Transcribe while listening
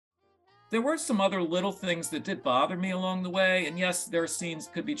There were some other little things that did bother me along the way. And yes, there are scenes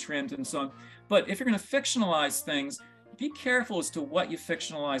could be trimmed and so on. But if you're going to fictionalize things, be careful as to what you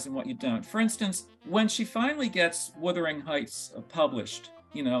fictionalize and what you don't. For instance, when she finally gets Wuthering Heights published,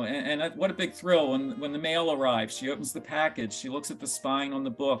 and what a big thrill when the mail arrives. She opens the package, she looks at the spine on the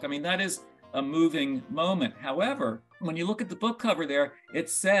book. I mean, that is a moving moment. However, when you look at the book cover there, it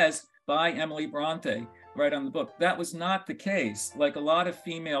says by Emily Bronte right on the book. That was not the case. Like a lot of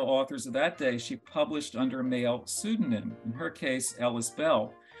female authors of that day, she published under a male pseudonym, in her case, Ellis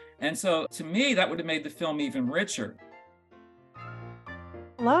Bell. And so to me, that would have made the film even richer.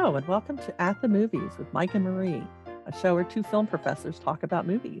 Hello, and welcome to At the Movies with Mike and Marie, a show where two film professors talk about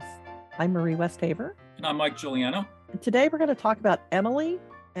movies. I'm Marie Westhaver. And I'm Mike Giuliano. And today we're going to talk about Emily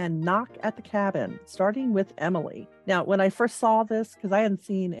and Knock at the Cabin, starting with Emily. Now, when I first saw this, because I hadn't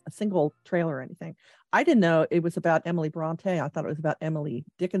seen a single trailer or anything, I didn't know it was about Emily Bronte. I thought it was about Emily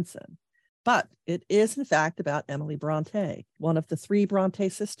Dickinson. But it is, in fact, about Emily Bronte, one of the three Bronte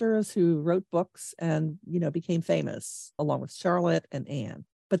sisters who wrote books and, became famous, along with Charlotte and Anne.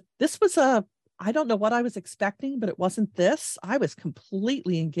 But this was I don't know what I was expecting, but it wasn't this. I was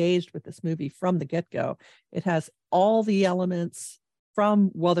completely engaged with this movie from the get-go. It has all the elements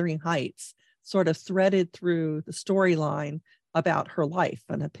from Wuthering Heights sort of threaded through the storyline about her life.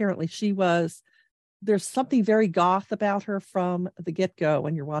 And apparently there's something very goth about her from the get-go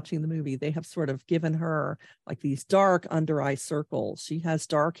when you're watching the movie. They have sort of given her like these dark under-eye circles. She has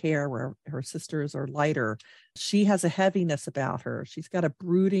dark hair where her sisters are lighter. She has a heaviness about her. She's got a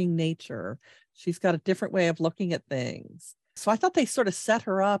brooding nature. She's got a different way of looking at things. So I thought they sort of set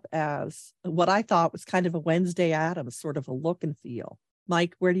her up as what I thought was kind of a Wednesday Addams sort of a look and feel.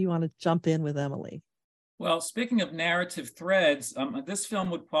 Mike, where do you want to jump in with Emily? Well, speaking of narrative threads, this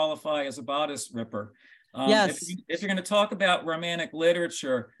film would qualify as a bodice ripper. Yes. If you're going to talk about romantic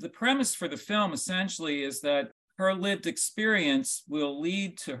literature, the premise for the film essentially is that her lived experience will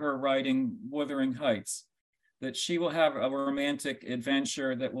lead to her writing Wuthering Heights, that she will have a romantic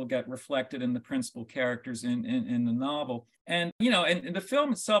adventure that will get reflected in the principal characters in the novel. And, and the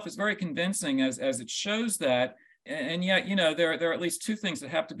film itself is very convincing as it shows that. And yet, there are at least two things that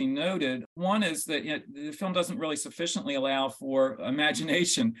have to be noted. One is that the film doesn't really sufficiently allow for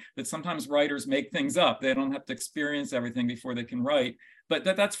imagination, that sometimes writers make things up. They don't have to experience everything before they can write. But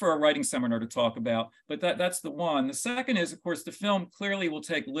that's for a writing seminar to talk about. But that's the one. The second is, of course, the film clearly will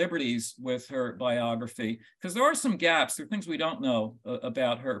take liberties with her biography, because there are some gaps. There are things we don't know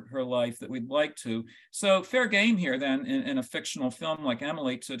about her life that we'd like to. So fair game here, then, in a fictional film like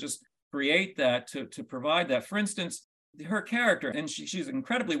Emily, to just create that, to provide that. For instance, her character, and she's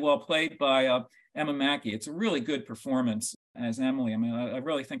incredibly well played by Emma Mackey. It's a really good performance as Emily. I mean, I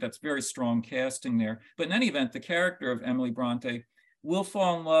really think that's very strong casting there. But in any event, the character of Emily Bronte will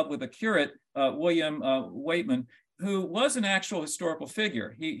fall in love with a curate, William Waitman, who was an actual historical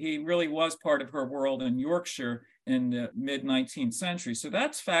figure. He really was part of her world in Yorkshire in the mid-19th century. So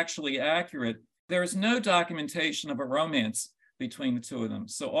that's factually accurate. There is no documentation of a romance between the two of them.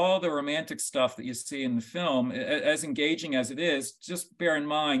 So all the romantic stuff that you see in the film, as engaging as it is, just bear in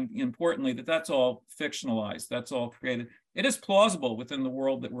mind, importantly, that that's all fictionalized. That's all created. It is plausible within the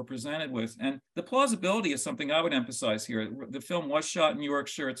world that we're presented with. And the plausibility is something I would emphasize here. The film was shot in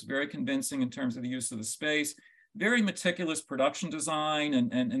Yorkshire. It's very convincing in terms of the use of the space, very meticulous production design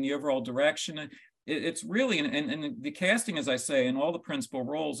and the overall direction. It's really, and the casting, as I say, in all the principal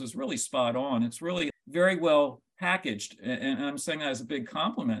roles is really spot on. It's really very well packaged, and I'm saying that as a big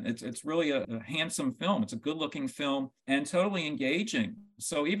compliment. It's really a handsome film. It's a good-looking film and totally engaging.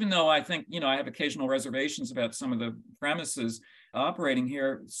 So even though I think, I have occasional reservations about some of the premises operating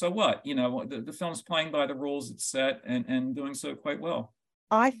here, so what? The film's playing by the rules it's set and doing so quite well.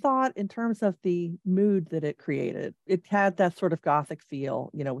 I thought in terms of the mood that it created, it had that sort of Gothic feel,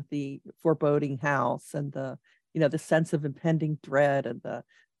 with the foreboding house and the sense of impending dread and the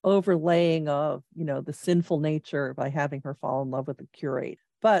overlaying of, the sinful nature by having her fall in love with the curate.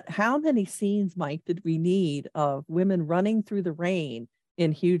 But how many scenes, Mike, did we need of women running through the rain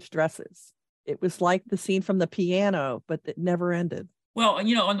in huge dresses? It was like the scene from The Piano, but it never ended. Well,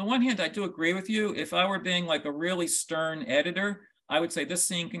 on the one hand, I do agree with you. If I were being like a really stern editor, I would say this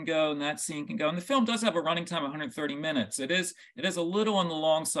scene can go and that scene can go. And the film does have a running time of 130 minutes. It is a little on the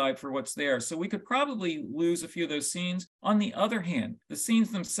long side for what's there. So we could probably lose a few of those scenes. On the other hand, the scenes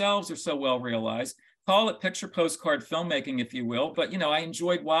themselves are so well realized. Call it picture postcard filmmaking, if you will. But, I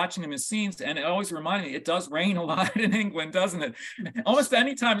enjoyed watching them as scenes. And it always reminded me, it does rain a lot in England, doesn't it? Almost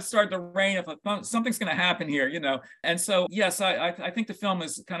any time it started to rain, if something's going to happen here, And so, yes, I think the film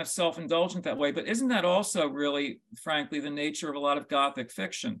is kind of self-indulgent that way. But isn't that also really, frankly, the nature of a lot of Gothic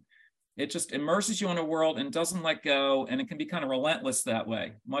fiction? It just immerses you in a world and doesn't let go, and it can be kind of relentless that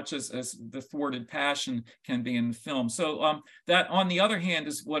way, much as the thwarted passion can be in the film. So that, on the other hand,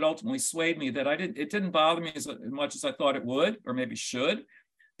 is what ultimately swayed me, that it didn't bother me as much as I thought it would, or maybe should,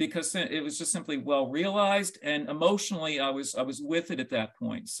 because it was just simply well realized, and emotionally I was with it at that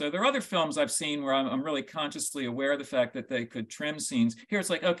point. So there are other films I've seen where I'm really consciously aware of the fact that they could trim scenes. Here it's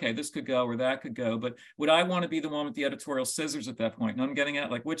like, okay, this could go or that could go, but would I want to be the one with the editorial scissors at that point? And I'm getting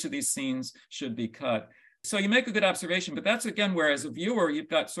at, like, which of these scenes should be cut? So you make a good observation, but that's, again, where as a viewer, you've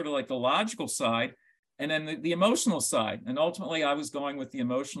got sort of like the logical side and then the emotional side. And ultimately I was going with the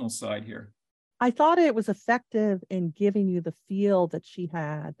emotional side here. I thought it was effective in giving you the feel that she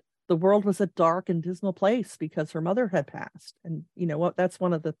had. The world was a dark and dismal place because her mother had passed. And you know what? That's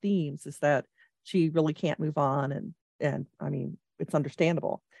one of the themes, is that she really can't move on. And I mean, it's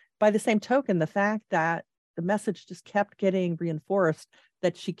understandable. By the same token, the fact that the message just kept getting reinforced,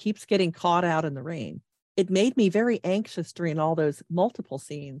 that she keeps getting caught out in the rain. It made me very anxious during all those multiple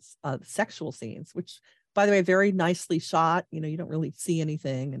scenes, sexual scenes, which, by the way, very nicely shot. You know, you don't really see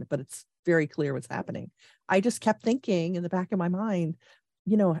anything, but it's very clear what's happening. I just kept thinking in the back of my mind,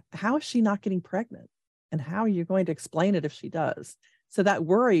 you know, how is she not getting pregnant? And how are you going to explain it if she does? So that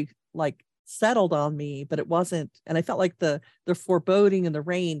worry like settled on me, but it wasn't. And I felt like the foreboding and the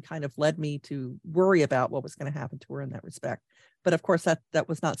rain kind of led me to worry about what was going to happen to her in that respect. But of course, that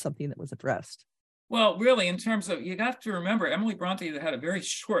was not something that was addressed. Well, really, in terms of, you have to remember, Emily Bronte had a very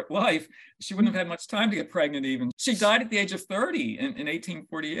short life. She wouldn't have had much time to get pregnant even. She died at the age of 30 in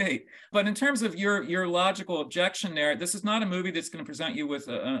 1848. But in terms of your logical objection there, this is not a movie that's going to present you with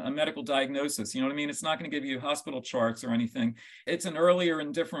a medical diagnosis. You know what I mean? It's not going to give you hospital charts or anything. It's an earlier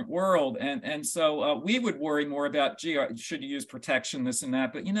and different world. And so we would worry more about, gee, should you use protection, this and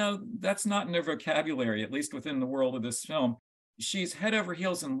that? But, you know, that's not in their vocabulary, at least within the world of this film. She's head over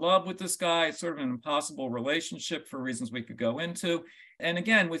heels in love with this guy. It's sort of an impossible relationship for reasons we could go into. And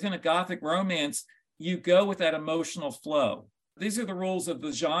again, within a Gothic romance, you go with that emotional flow. These are the rules of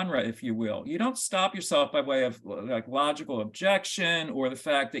the genre, if you will. You don't stop yourself by way of like logical objection or the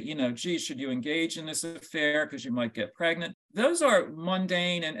fact that, you know, gee, should you engage in this affair because you might get pregnant? Those are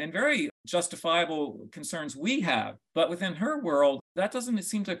mundane and very justifiable concerns we have. But within her world, that doesn't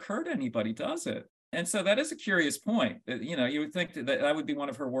seem to occur to anybody, does it? And so that is a curious point. You know, you would think that would be one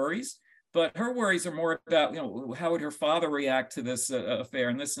of her worries, but her worries are more about, you know, how would her father react to this affair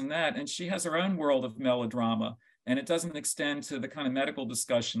and this and that. And she has her own world of melodrama, and it doesn't extend to the kind of medical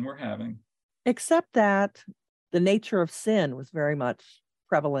discussion we're having. Except that the nature of sin was very much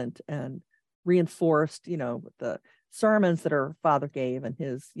prevalent and reinforced, you know, with the sermons that her father gave and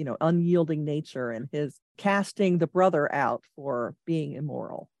his, you know, unyielding nature and his casting the brother out for being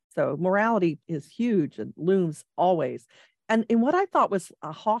immoral. So morality is huge and looms always. And in what I thought was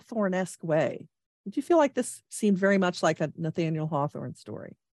a Hawthorne-esque way. Did you feel like this seemed very much like a Nathaniel Hawthorne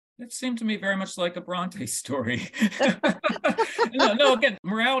story? It seemed to me very much like a Bronte story. No, again,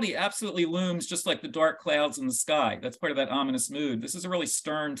 morality absolutely looms just like the dark clouds in the sky. That's part of that ominous mood. This is a really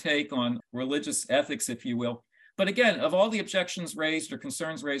stern take on religious ethics, if you will. But again, of all the objections raised or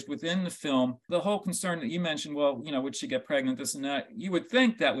concerns raised within the film, the whole concern that you mentioned, well, you know, would she get pregnant, this and that, you would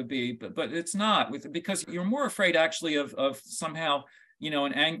think that would be, but it's not, because you're more afraid actually of somehow, you know,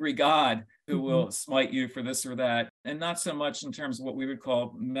 an angry God who will smite you for this or that, and not so much in terms of what we would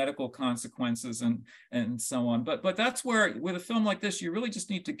call medical consequences and so on. But that's where, with a film like this, you really just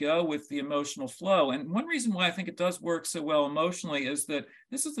need to go with the emotional flow. And one reason why I think it does work so well emotionally is that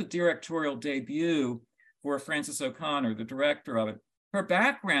this is the directorial debut for Frances O'Connor, the director of it. Her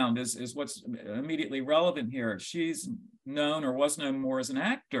background is what's immediately relevant here. She's known, or was known more, as an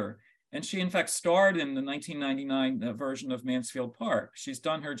actor. And she, in fact, starred in the 1999 version of Mansfield Park. She's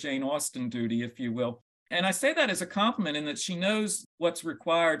done her Jane Austen duty, if you will. And I say that as a compliment in that she knows what's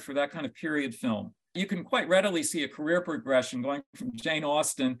required for that kind of period film. You can quite readily see a career progression going from Jane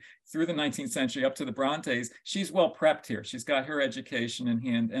Austen through the 19th century up to the Brontes. She's well prepped here. She's got her education in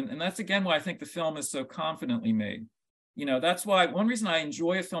hand. And that's, again, why I think the film is so confidently made. You know, that's why one reason I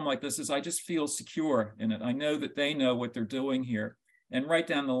enjoy a film like this is I just feel secure in it. I know that they know what they're doing here. And right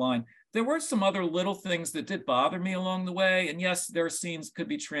down the line, there were some other little things that did bother me along the way. And yes, their scenes could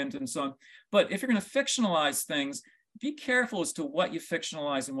be trimmed and so on. But if you're going to fictionalize things, be careful as to what you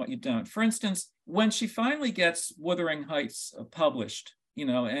fictionalize and what you don't. For instance, when she finally gets Wuthering Heights published, you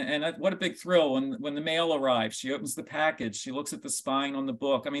know, and what a big thrill when the mail arrives, she opens the package, she looks at the spine on the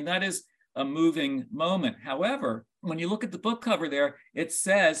book. I mean, that is a moving moment. However, when you look at the book cover there, it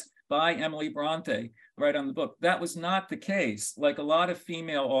says by Emily Bronte right on the book. That was not the case. Like a lot of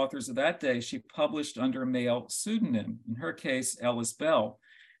female authors of that day, she published under a male pseudonym, in her case, Ellis Bell.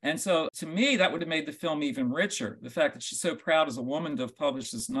 And so to me, that would have made the film even richer. The fact that she's so proud as a woman to have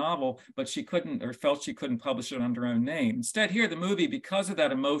published this novel, but she couldn't, or felt she couldn't publish it under her own name. Instead, here, the movie, because of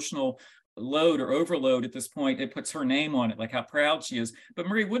that emotional load or overload at this point, it puts her name on it, like how proud she is. But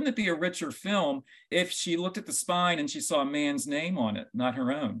Marie, wouldn't it be a richer film if she looked at the spine and she saw a man's name on it, not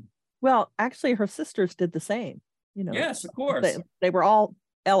her own? Well, actually, her sisters did the same. Yes, of course. They were all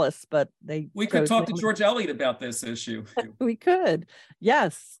Ellis, but we could talk to George Eliot about this issue. We could,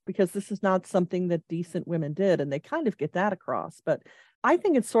 yes, because this is not something that decent women did, and they kind of get that across. But I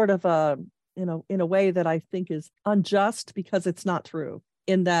think it's sort of in a way that I think is unjust, because it's not true,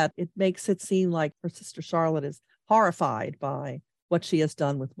 in that it makes it seem like her sister Charlotte is horrified by what she has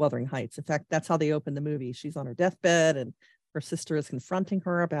done with Wuthering Heights. In fact, that's how they open the movie. She's on her deathbed, and her sister is confronting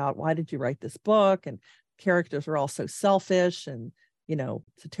her about, why did you write this book? And characters are all so selfish, and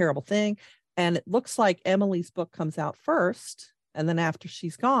it's a terrible thing. And it looks like Emily's book comes out first, and then after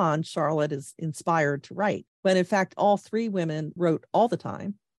she's gone, Charlotte is inspired to write. When in fact, all three women wrote all the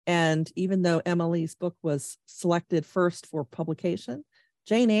time. And even though Emily's book was selected first for publication,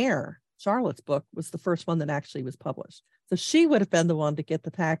 Jane Eyre, Charlotte's book, was the first one that actually was published. So she would have been the one to get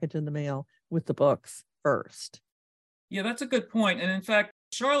the package in the mail with the books first. Yeah, that's a good point. And in fact,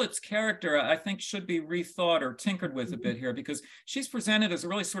 Charlotte's character, I think, should be rethought or tinkered with a bit here, because she's presented as a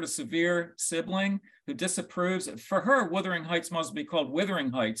really sort of severe sibling who disapproves. For her, Wuthering Heights must be called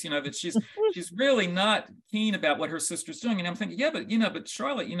Withering Heights, that she's really not keen about what her sister's doing. And I'm thinking, yeah, but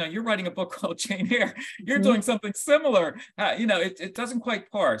Charlotte, you're writing a book called Jane Eyre. You're doing something similar. It doesn't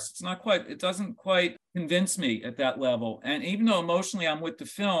quite parse. It doesn't quite convince me at that level. And even though emotionally I'm with the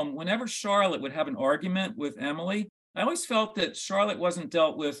film, whenever Charlotte would have an argument with Emily, I always felt that Charlotte wasn't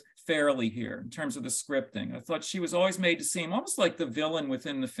dealt with fairly here in terms of the scripting. I thought she was always made to seem almost like the villain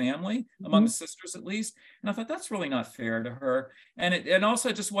within the family, among the sisters at least. And I thought that's really not fair to her. And it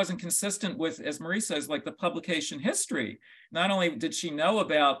also just wasn't consistent with, as Marie says, like the publication history. Not only did she know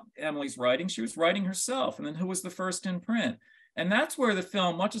about Emily's writing, she was writing herself. And then who was the first in print? And that's where the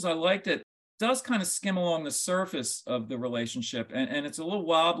film, much as I liked it, does kind of skim along the surface of the relationship, and it's a little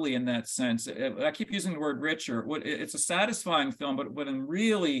wobbly in that sense. I keep using the word richer. It's a satisfying film, but in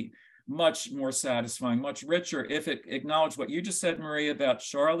really much more satisfying, much richer, if it acknowledged what you just said, Marie, about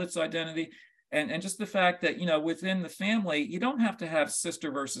Charlotte's identity, and just the fact that, within the family, you don't have to have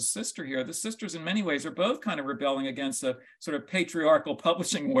sister versus sister here. The sisters, in many ways, are both kind of rebelling against a sort of patriarchal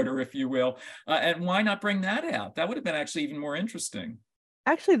publishing order, if you will. And why not bring that out? That would have been actually even more interesting.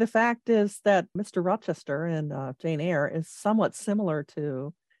 Actually, the fact is that Mr. Rochester in Jane Eyre is somewhat similar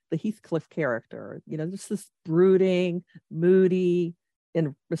to the Heathcliff character. Just this brooding, moody,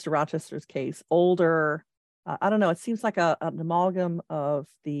 in Mr. Rochester's case, older. I don't know. It seems like an amalgam of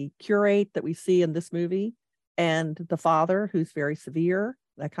the curate that we see in this movie and the father, who's very severe,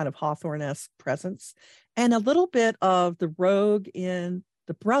 that kind of Hawthorne-esque presence, and a little bit of the rogue in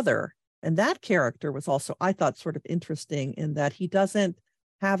the brother. And that character was also, I thought, sort of interesting in that he doesn't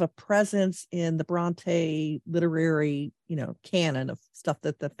have a presence in the Bronte literary, canon of stuff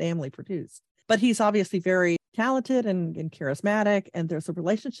that the family produced. But he's obviously very talented and charismatic. And there's a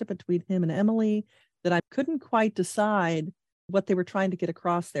relationship between him and Emily that I couldn't quite decide what they were trying to get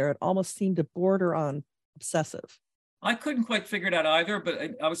across there. It almost seemed to border on obsessive. I couldn't quite figure it out either,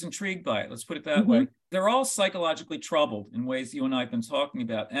 but I was intrigued by it. Let's put it that way. They're all psychologically troubled in ways you and I have been talking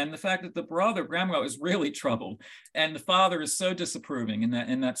about. And the fact that the brother, Bramwell, is really troubled, and the father is so disapproving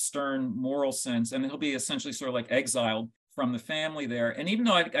in that stern moral sense, and he'll be essentially sort of like exiled from the family there. And even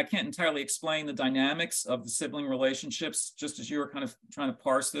though I can't entirely explain the dynamics of the sibling relationships, just as you were kind of trying to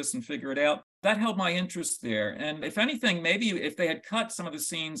parse this and figure it out, that held my interest there. And if anything, maybe if they had cut some of the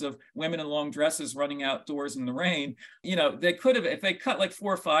scenes of women in long dresses running outdoors in the rain, they could have, if they cut like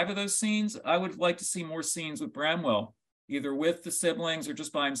 4 or 5 of those scenes, I would like to see more scenes with Bramwell, either with the siblings or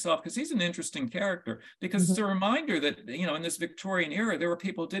just by himself, because he's an interesting character. Because it's a reminder that, in this Victorian era, there were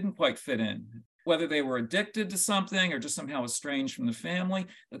people who didn't quite fit in, whether they were addicted to something or just somehow estranged from the family,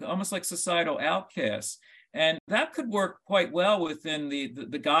 almost like societal outcasts. And that could work quite well within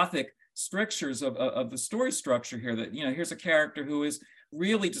the Gothic strictures of the story structure here, that, here's a character who is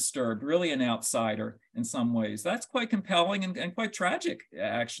really disturbed, really an outsider in some ways. That's quite compelling and quite tragic,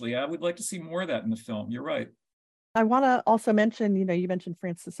 actually. I would like to see more of that in the film. You're right. I want to also mention, you mentioned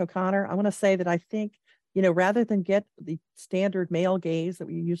Frances O'Connor. I want to say that I think, rather than get the standard male gaze that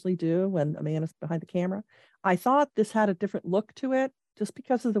we usually do when a man is behind the camera, I thought this had a different look to it just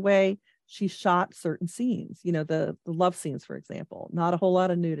because of the way she shot certain scenes, the love scenes, for example, not a whole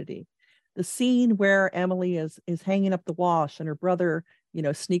lot of nudity. The scene where Emily is hanging up the wash and her brother,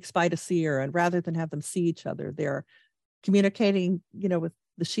 sneaks by to see her, and rather than have them see each other, they're communicating, with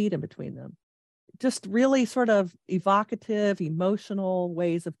the sheet in between them. Just really sort of evocative, emotional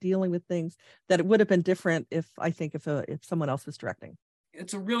ways of dealing with things that it would have been different if someone else was directing.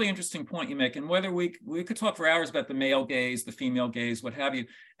 It's a really interesting point you make, and whether we could talk for hours about the male gaze, the female gaze, what have you,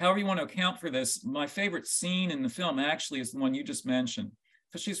 however you want to account for this. My favorite scene in the film actually is the one you just mentioned,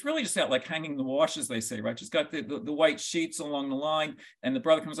 because she's really just out like hanging the wash, as they say, right? She's got the white sheets along the line, and the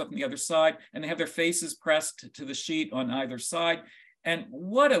brother comes up on the other side, and they have their faces pressed to the sheet on either side. And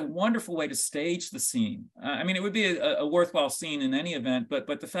what a wonderful way to stage the scene. I mean, it would be a worthwhile scene in any event, but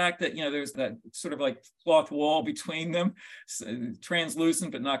the fact that, there's that sort of like cloth wall between them,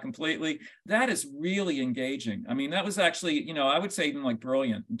 translucent, but not completely, that is really engaging. I mean, that was actually, I would say even like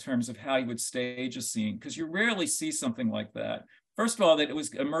brilliant in terms of how you would stage a scene, because you rarely see something like that. First of all, that it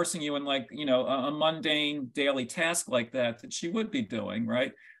was immersing you in like, a mundane daily task like that she would be doing,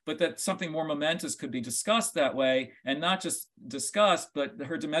 right? But that something more momentous could be discussed that way, and not just discussed, but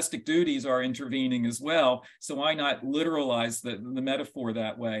her domestic duties are intervening as well. So why not literalize the metaphor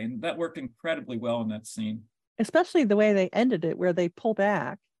that way? And that worked incredibly well in that scene. Especially the way they ended it, where they pull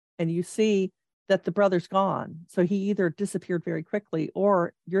back and you see that the brother's gone. So he either disappeared very quickly,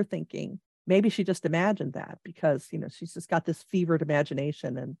 or you're thinking, maybe she just imagined that because, she's just got this fevered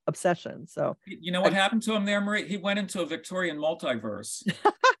imagination and obsession. So, what happened to him there, Marie? He went into a Victorian multiverse.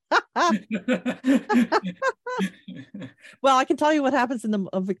 Well, I can tell you what happens in the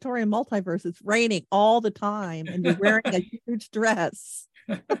Victorian multiverse. It's raining all the time and you're wearing a huge dress.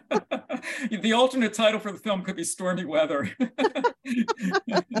 The alternate title for the film could be Stormy Weather.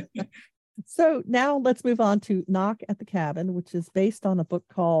 So now let's move on to Knock at the Cabin, which is based on a book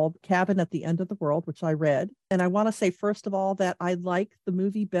called Cabin at the End of the World, which I read. And I want to say, first of all, that I like the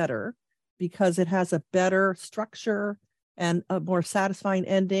movie better because it has a better structure and a more satisfying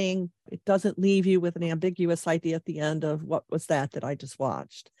ending. It doesn't leave you with an ambiguous idea at the end of what was that I just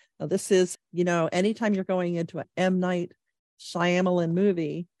watched. Now, this is, anytime you're going into an M. Night Shyamalan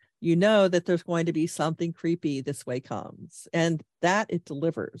movie, you know that there's going to be something creepy this way comes, and that it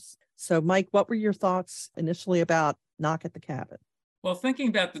delivers. So, Mike, what were your thoughts initially about Knock at the Cabin? Well, thinking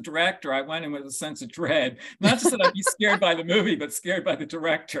about the director, I went in with a sense of dread. Not just that I'd be scared by the movie, but scared by the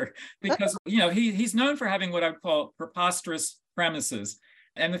director, because he's known for having what I would call preposterous premises.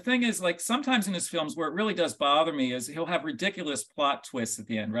 And the thing is, like sometimes in his films, where it really does bother me is he'll have ridiculous plot twists at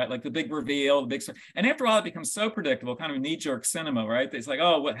the end, right? Like the big reveal, the big story. And after a while, it becomes so predictable, kind of knee-jerk cinema, right? It's like,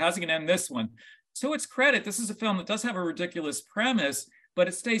 oh, how's he going to end this one? To its credit, this is a film that does have a ridiculous premise, but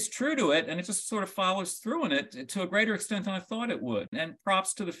it stays true to it, and it just sort of follows through in it to a greater extent than I thought it would. And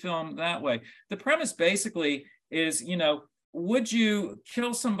props to the film that way. The premise basically is, would you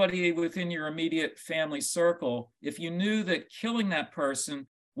kill somebody within your immediate family circle if you knew that killing that person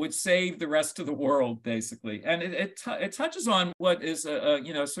would save the rest of the world, basically? And it touches on what is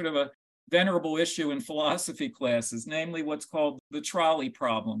sort of a venerable issue in philosophy classes, namely what's called the trolley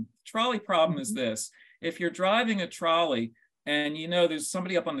problem. Trolley problem is this: if you're driving a trolley and there's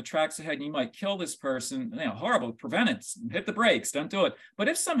somebody up on the tracks ahead and you might kill this person, horrible, prevent it, hit the brakes, don't do it. But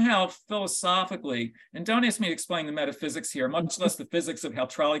if somehow philosophically, and don't ask me to explain the metaphysics here, much less the physics of how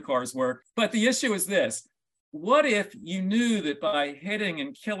trolley cars work, but the issue is this: what if you knew that by hitting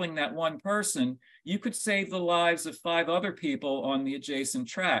and killing that one person, you could save the lives of 5 other people on the adjacent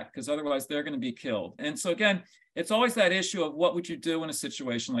track, because otherwise they're going to be killed? And so again, it's always that issue of what would you do in a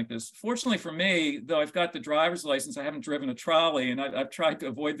situation like this. Fortunately for me, though I've got the driver's license, I haven't driven a trolley, and I've tried to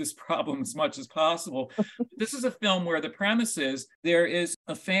avoid this problem as much as possible. This is a film where the premise is there is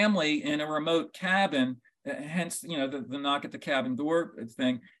a family in a remote cabin, hence, the knock at the cabin door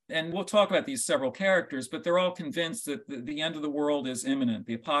thing. And we'll talk about these several characters, but they're all convinced that the end of the world is imminent.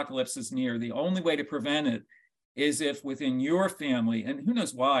 The apocalypse is near. The only way to prevent it is if within your family, and who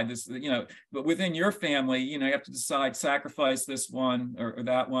knows why this, but within your family, you have to decide, sacrifice this one or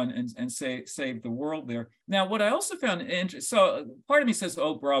that one and save the world there. Now, what I also found interesting, so part of me says,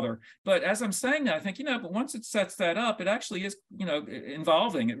 oh, brother, but as I'm saying that, I think, but once it sets that up, it actually is,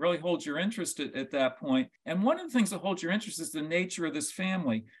 involving. It really holds your interest at that point. And one of the things that holds your interest is the nature of this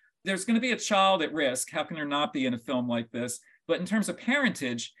family. There's going to be a child at risk. How can there not be in a film like this? But in terms of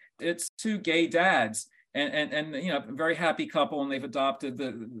parentage, it's 2 gay dads. And a very happy couple, and they've adopted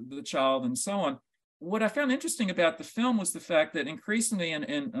the child and so on. What I found interesting about the film was the fact that increasingly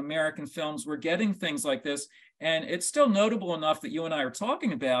in American films, we're getting things like this, and it's still notable enough that you and I are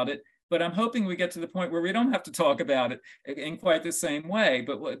talking about it, But I'm hoping we get to the point where we don't have to talk about it in quite the same way.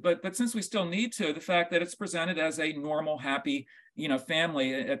 But since we still need to, the fact that it's presented as a normal, happy,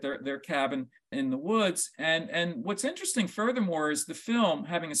 family at their cabin in the woods. And what's interesting furthermore is the film,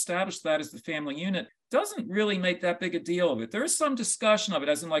 having established that as the family unit, doesn't really make that big a deal of it. There is some discussion of it,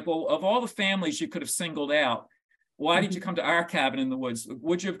 as in like, well, of all the families you could have singled out, why did you come to our cabin in the woods?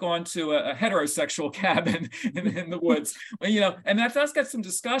 Would you have gone to a heterosexual cabin in the woods? Well, and that does get some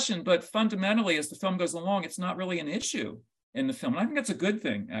discussion, but fundamentally, as the film goes along, it's not really an issue in the film. And I think that's a good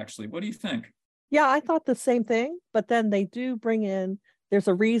thing, actually. What do you think? Yeah, I thought the same thing, but then they do bring in, there's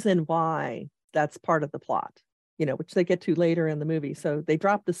a reason why that's part of the plot, which they get to later in the movie. So they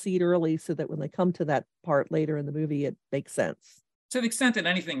drop the seed early so that when they come to that part later in the movie, it makes sense. To the extent that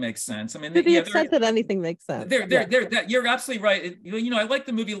anything makes sense. I mean, to the extent that anything makes sense. You're absolutely right. I like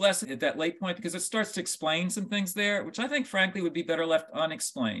the movie less at that late point because it starts to explain some things there, which I think, frankly, would be better left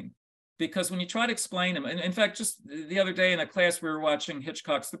unexplained. Because when you try to explain them, and in fact, just the other day in a class, we were watching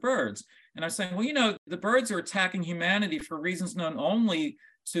Hitchcock's The Birds. And I was saying, well, the birds are attacking humanity for reasons known only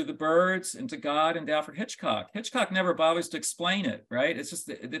to the birds and to God and to Alfred Hitchcock. Hitchcock never bothers to explain it, right? It's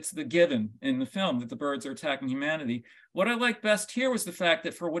the given in the film that the birds are attacking humanity. What I liked best here was the fact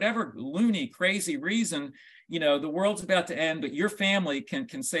that for whatever loony, crazy reason, the world's about to end, but your family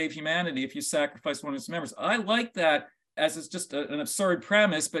can save humanity if you sacrifice one of its members. I like that as it's just an absurd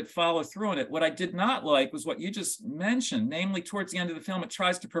premise, but follow through on it. What I did not like was what you just mentioned, namely towards the end of the film, it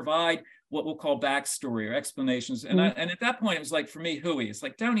tries to provide what we'll call backstory or explanations. And and at that point, it was like, for me, hooey. It's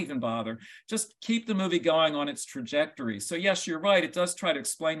like, don't even bother. Just keep the movie going on its trajectory. So yes, you're right. It does try to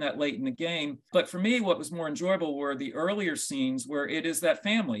explain that late in the game. But for me, what was more enjoyable were the earlier scenes where it is that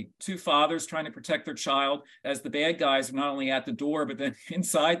family, two fathers trying to protect their child as the bad guys are not only at the door, but then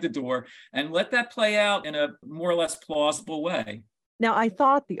inside the door, and let that play out in a more or less plausible way. Now, I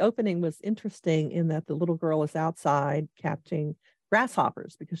thought the opening was interesting in that the little girl is outside catching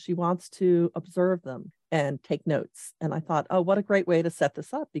grasshoppers because she wants to observe them and take notes. And I thought, oh, what a great way to set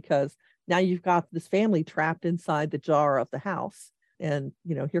this up, because now you've got this family trapped inside the jar of the house. And,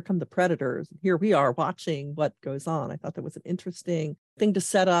 here come the predators. Here we are watching what goes on. I thought that was an interesting thing to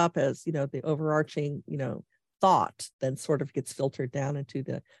set up as, the overarching, thought then sort of gets filtered down into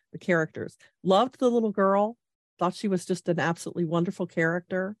the characters. Loved the little girl. Thought she was just an absolutely wonderful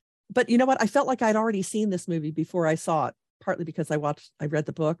character. But you know what? I felt like I'd already seen this movie before I saw it, partly because I read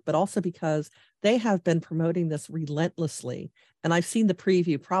the book, but also because they have been promoting this relentlessly. And I've seen the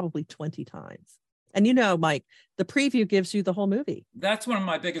preview probably 20 times. And Mike, the preview gives you the whole movie. That's one of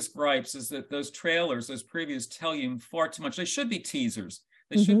my biggest gripes, is that those trailers, those previews tell you far too much. They should be teasers.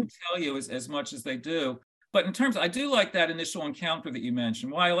 They shouldn't tell you as much as they do. But in terms, I do like that initial encounter that you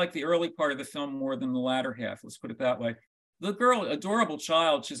mentioned. Why I like the early part of the film more than the latter half, let's put it that way. The girl, adorable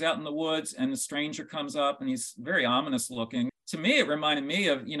child, she's out in the woods and the stranger comes up and he's very ominous looking. To me, it reminded me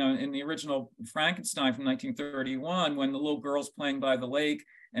of, in the original Frankenstein from 1931, when the little girl's playing by the lake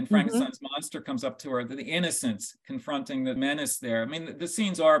and Frankenstein's monster comes up to her, the innocence confronting the menace there. I mean, the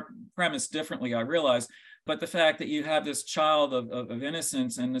scenes are premised differently, I realize, but the fact that you have this child of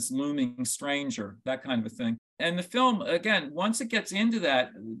innocence and this looming stranger, that kind of a thing. And the film, again, once it gets into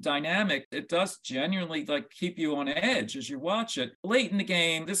that dynamic, it does genuinely keep you on edge as you watch it. Late in the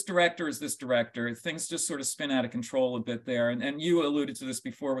game, this director is this director. Things just sort of spin out of control a bit there. And you alluded to this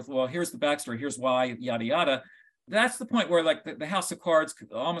before with, well, here's the backstory, here's why, yada, yada. That's the point where the House of Cards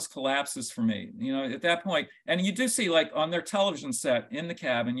almost collapses for me, at that point. And you do see on their television set in the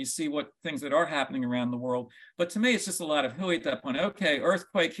cabin, you see what things that are happening around the world. But to me, it's just a lot of hooey at that point. Okay,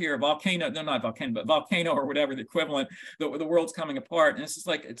 earthquake here, volcano, no, not volcano, but volcano or whatever, the equivalent, the world's coming apart. And it's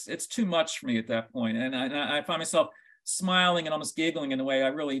just it's too much for me at that point. And I find myself smiling and almost giggling in a way I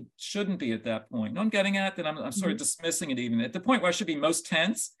really shouldn't be at that point. I'm getting at that. I'm sort of dismissing it even. At the point where I should be most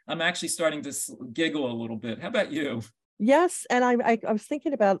tense, I'm actually starting to giggle a little bit. How about you? Yes. And I was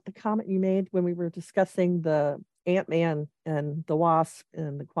thinking about the comment you made when we were discussing the Ant-Man and the Wasp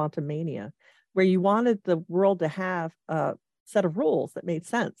and the Quantum Mania, where you wanted the world to have a set of rules that made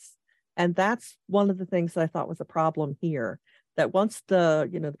sense. And that's one of the things that I thought was a problem here, that once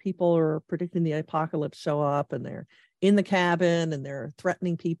the people are predicting the apocalypse show up and they're in the cabin and they're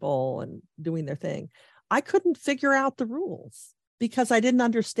threatening people and doing their thing, I couldn't figure out the rules because I didn't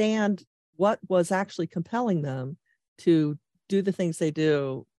understand what was actually compelling them to do the things they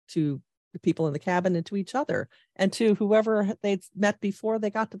do to the people in the cabin and to each other and to whoever they'd met before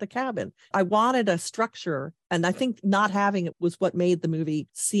they got to the cabin. I wanted a structure, and I think not having it was what made the movie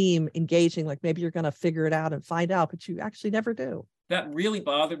seem engaging. Like maybe you're going to figure it out and find out, but you actually never do. that really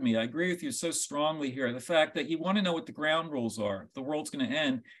bothered me. I agree with you so strongly here. The fact that you want to know what the ground rules are, the world's going to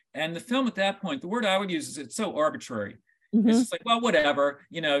end. And the film at that point, the word I would use is it's so arbitrary. It's just like, well, whatever,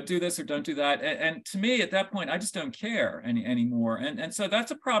 do this or don't do that. And to me, at that point, I just don't care anymore. And so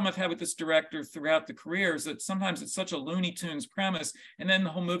that's a problem I've had with this director throughout the career, is that sometimes it's such a Looney Tunes premise, and then the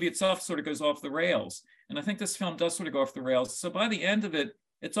whole movie itself sort of goes off the rails. And I think this film does sort of go off the rails. So by the end of it,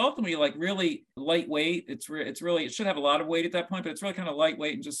 it's ultimately like really lightweight. It's really, it should have a lot of weight at that point, but it's really kind of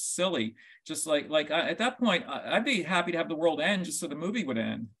lightweight and just silly. Just at that point, I'd be happy to have the world end just so the movie would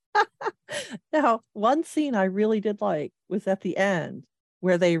end. Now, one scene I really did like was at the end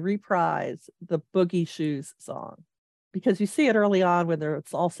where they reprise the Boogie Shoes song, because you see it early on when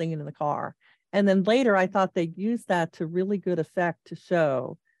it's all singing in the car. And then later I thought they used that to really good effect to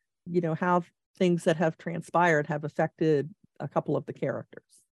show, how things that have transpired have affected a couple of the characters.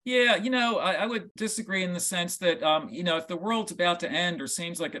 Yeah, I would disagree in the sense that, if the world's about to end or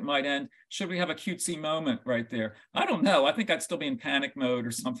seems like it might end, should we have a cutesy moment right there? I don't know. I think I'd still be in panic mode or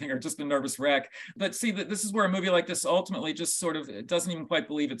something, or just a nervous wreck. But see, this is where a movie like this ultimately just sort of, it doesn't even quite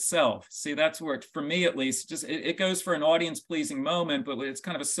believe itself. See, that's where, for me at least, just it goes for an audience-pleasing moment, but it's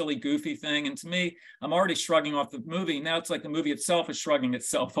kind of a silly, goofy thing. And to me, I'm already shrugging off the movie. Now it's like the movie itself is shrugging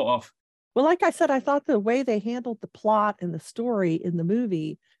itself off. Well, like I said, I thought the way they handled the plot and the story in the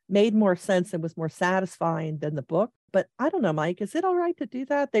movie made more sense and was more satisfying than the book. But I don't know, Mike, is it all right to do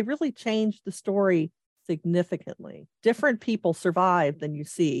that? They really changed the story significantly. Different people survived than you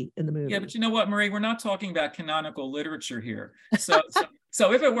see in the movie. Yeah, but you know what, Marie? We're not talking about canonical literature here.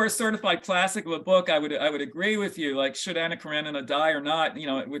 So if it were a certified classic of a book, I would agree with you. Like, should Anna Karenina die or not?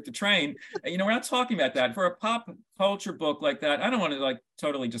 With the train. We're not talking about that. For a pop culture book like that, I don't want to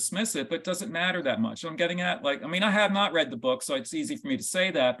totally dismiss it, but it doesn't matter that much. I'm getting at I have not read the book, so it's easy for me to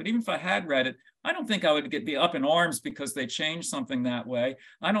say that. But even if I had read it, I don't think I would be up in arms because they changed something that way.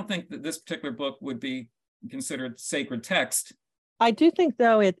 I don't think that this particular book would be considered sacred text. I do think,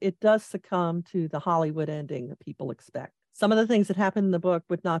 though, it does succumb to the Hollywood ending that people expect. Some of the things that happen in the book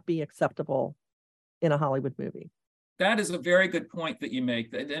would not be acceptable in a Hollywood movie. That is a very good point that you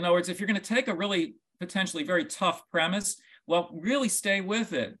make. In other words, if you're going to take a really potentially very tough premise, well, really stay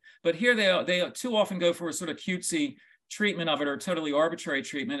with it. But here they too often go for a sort of cutesy treatment of it, or totally arbitrary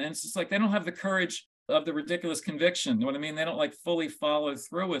treatment. And it's just like they don't have the courage of the ridiculous conviction. You know what I mean? They don't fully follow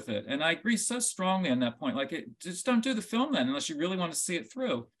through with it. And I agree so strongly on that point. Just don't do the film then unless you really want to see it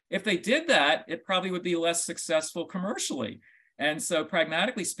through. If they did that, it probably would be less successful commercially. And so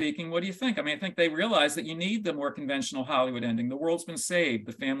pragmatically speaking, what do you think? I think they realize that you need the more conventional Hollywood ending. The world's been saved,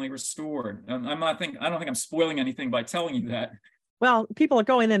 the family restored. I don't think I'm spoiling anything by telling you that. Well, people are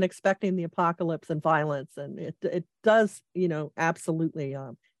going in expecting the apocalypse and violence, and it does, absolutely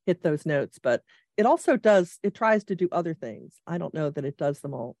hit those notes, but it also tries to do other things. I don't know that it does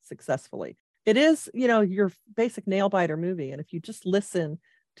them all successfully. It is, your basic nail biter movie. And if you just listen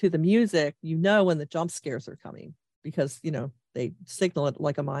to the music, when the jump scares are coming, because, they signal it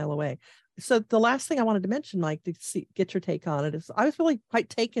like a mile away. So the last thing I wanted to mention, Mike, to get your take on it, is I was really quite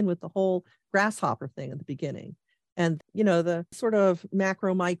taken with the whole grasshopper thing at the beginning. And, the sort of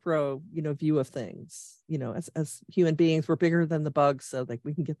macro micro, view of things, as human beings, we're bigger than the bugs, so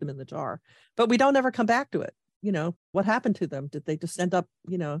we can get them in the jar. But we don't ever come back to it. What happened to them? Did they just end up,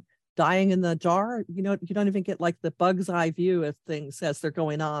 dying in the jar? You don't even get the bug's eye view of things as they're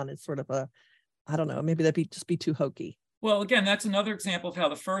going on. It's sort of I don't know, maybe that'd just be too hokey. Well, again, that's another example of how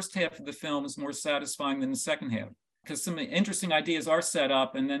the first half of the film is more satisfying than the second half, because some interesting ideas are set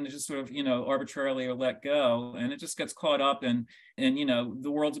up and then they just sort of, arbitrarily are let go. And it just gets caught up in,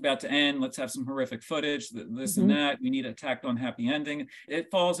 the world's about to end. Let's have some horrific footage, this and that. We need a tacked on happy ending. It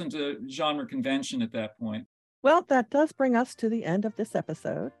falls into genre convention at that point. Well, that does bring us to the end of this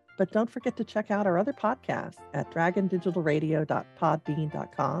episode. But don't forget to check out our other podcasts at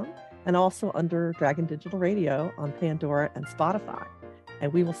dragondigitalradio.podbean.com and also under Dragon Digital Radio on Pandora and Spotify.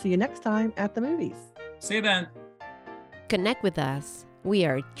 And we will see you next time at the movies. See you then. Connect with us. We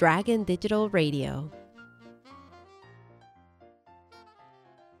are Dragon Digital Radio.